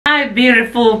My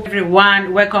beautiful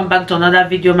everyone, welcome back to another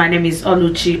video. My name is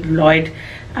Oluchi Lloyd.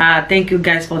 Thank you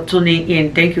guys for tuning in.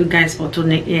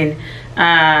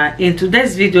 In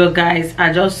today's video, guys,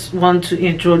 I just want to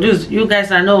introduce you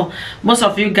guys. I know most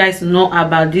of you guys know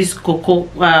about this cocoa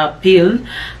peel.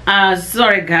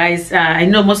 Sorry guys, I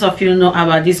know most of you know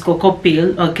about this cocoa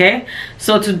peel. Okay,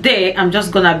 so today I'm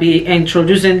just gonna be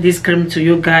introducing this cream to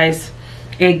you guys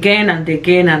again and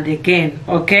again and again.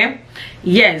 Okay,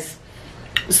 yes.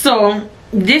 So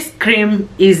this cream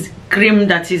is cream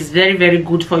that is very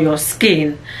good for your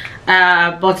skin,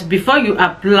 but before you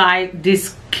apply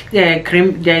this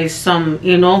cream, there is some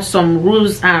some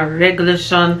rules and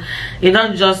regulation. You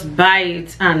don't just buy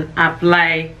it and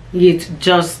apply it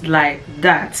just like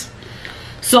that.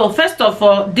 So first of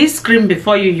all, this cream,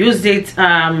 before you use it,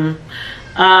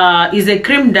 is a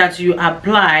cream that you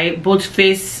apply both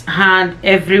face, hand,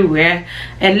 everywhere,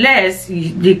 unless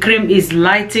the cream is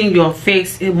lighting your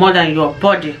face more than your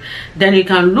body. Then you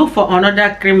can look for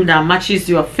another cream that matches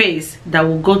your face, that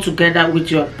will go together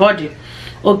with your body.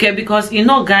 Okay, because you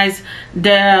know guys,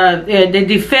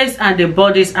 the face and the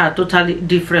bodies are totally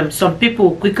different. Some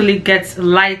people quickly get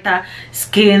lighter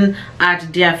skin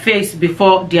at their face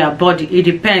before their body. It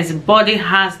depends. Body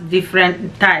has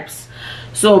different types.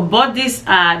 So bodies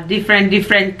are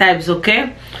different types.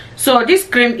 Okay, so this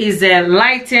cream is a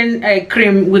lighting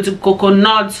cream with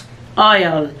coconut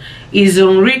oil. Is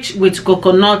enriched with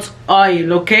coconut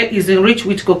oil. Okay, is enriched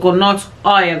with coconut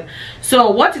oil.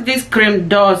 So what this cream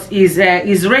does is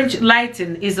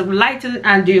lighten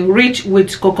and enriched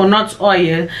with coconut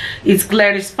oil. It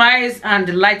clarifies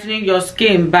and lightening your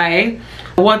skin by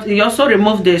what you also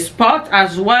remove the spot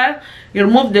as well. You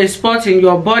remove the spot in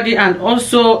your body, and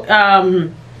also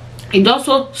it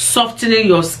also softening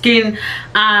your skin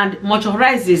and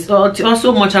moisturizes, or it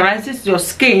also moisturizes your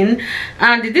skin.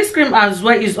 And this cream as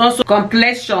well is also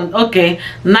complexion. Okay,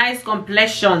 nice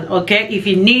complexion. Okay, if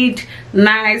you need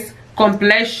nice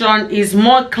complexion, is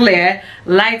more clear,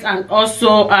 light, and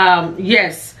also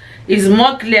yes, is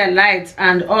more clear, light,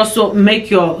 and also make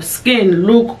your skin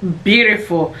look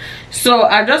beautiful. So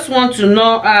I just want to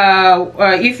know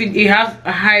if you have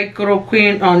a high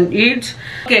chloroquine on it.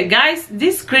 Okay guys,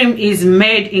 this cream is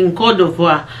made in Côte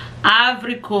d'Ivoire,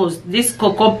 Ivory Coast. This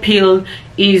cocoa peel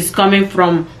is coming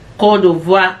from Côte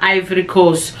d'Ivoire, Ivory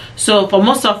Coast. So for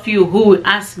most of you who will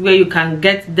ask where you can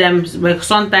get them,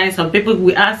 sometimes some people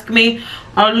will ask me,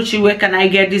 Oluchi, where can I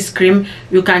get this cream?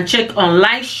 You can check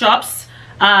online shops.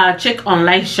 Check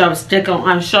online shops.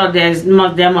 I'm sure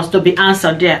there must be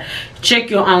answer there. Check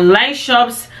your online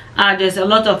shops. There's a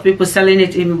lot of people selling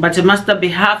it in, but you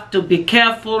have to be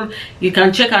careful. You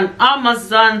can check on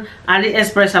Amazon,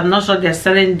 AliExpress. I'm not sure they're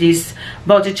selling this,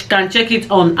 but you can check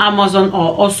it on Amazon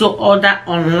or also other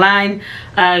online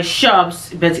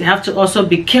shops, but you have to also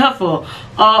be careful.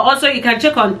 Also you can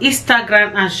check on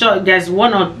Instagram. I'm sure there's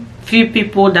one or few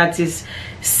people that is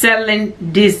selling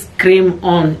this cream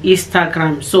on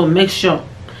Instagram. So make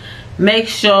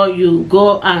sure you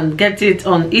go and get it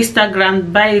on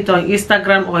Instagram, buy it on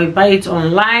Instagram, or you buy it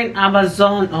online,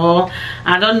 Amazon, or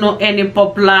I don't know any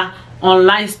popular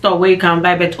online store where you can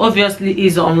buy, but obviously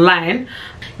is online.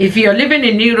 If you're living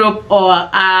in Europe or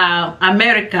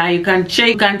America, you can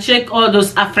check all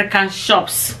those African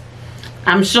shops.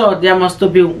 I'm sure there must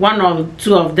be one or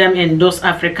two of them in those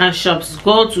African shops.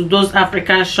 Go to those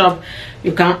African shops.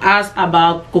 You can ask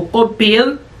about cocoa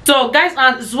peel. So guys,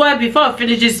 as well, before I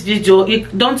finish this video,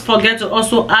 don't forget to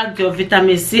also add your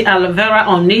vitamin C aloe vera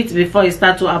on it before you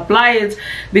start to apply it,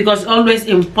 because always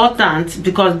important,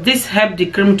 because this helps the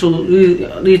cream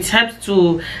to it helps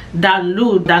to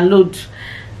dilute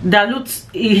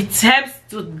it helps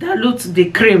to dilute the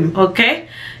cream. Okay,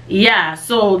 yeah,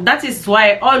 so that is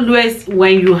why always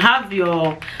when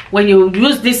you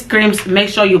use these creams, make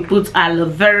sure you put aloe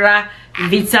vera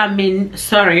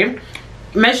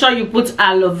make sure you put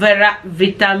aloe vera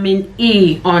vitamin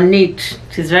E on it.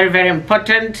 It is very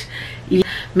important.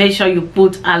 Make sure you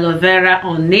put aloe vera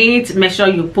on it. Make sure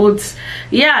you put,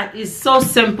 yeah, it's so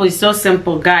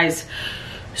simple guys.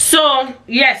 So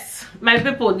yes, my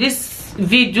people, this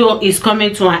video is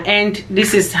coming to an end.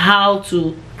 This is how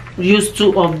to use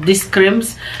two of these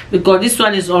creams, because this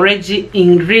one is already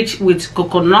enriched with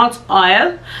coconut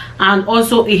oil, and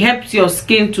also it helps your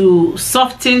skin to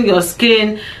soften your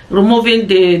skin, removing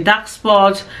the dark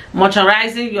spots,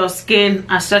 moisturizing your skin,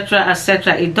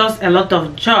 etc. It does a lot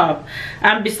of job.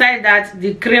 And besides that,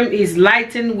 the cream is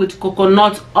lightened with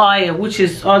coconut oil, which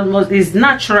is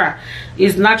natural.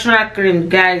 It's natural cream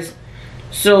guys,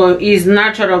 so it's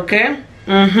natural. Okay,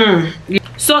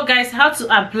 So guys, how to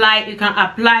apply? You can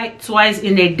apply twice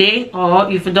in a day,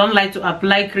 or if you don't like to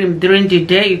apply cream during the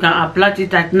day, you can apply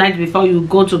it at night before you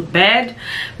go to bed,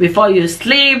 before you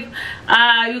sleep.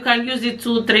 You can use it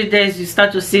 2-3 days. You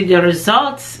start to see the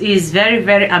results. It's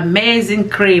very amazing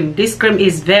cream. This cream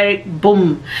is very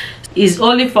boom. It's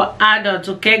only for adults,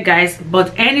 okay guys,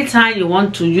 but anytime you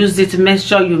want to use it, make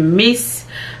sure you mix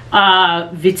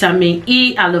vitamin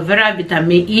E, aloe vera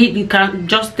vitamin E. You can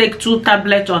just take 2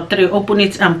 tablets or 3, open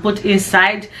it and put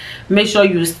inside. Make sure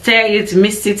you stir it,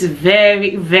 mix it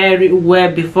very well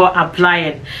before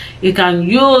applying. You can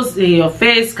use in your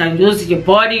face, can use your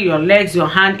body, your legs, your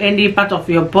hand, any part of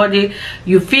your body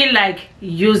you feel like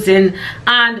using.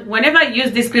 And whenever you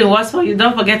use this cream works for you,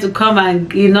 don't forget to come and,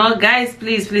 you know guys,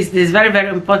 please, this is very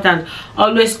important.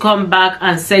 Always come back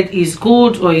and say it's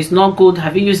good or it's not good.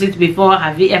 Have you used it before?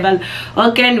 Have you ever?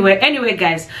 Okay, anyway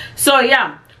guys, so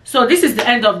yeah, so this is the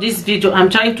end of this video. I'm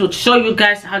trying to show you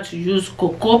guys how to use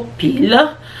Cocopulp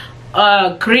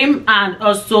cream, and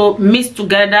also mix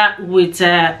together with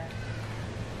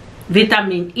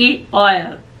vitamin E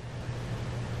oil,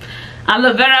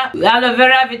 aloe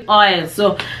vera with oil.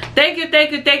 So thank you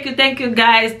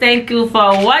guys. Thank you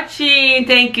for watching.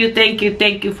 Thank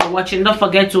you for watching. Don't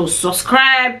forget to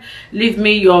subscribe, leave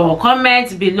me your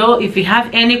comments below. If you have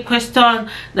any question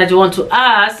that you want to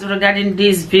ask regarding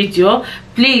this video,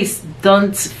 please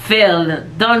don't feel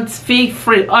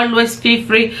free, always feel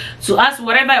free to ask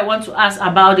whatever I want to ask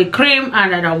about the cream,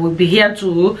 and then I will be here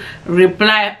to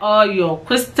reply all your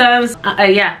questions.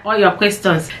 All your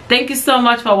questions. Thank you so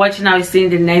much for watching. I will see you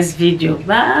in the next video.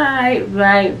 Bye.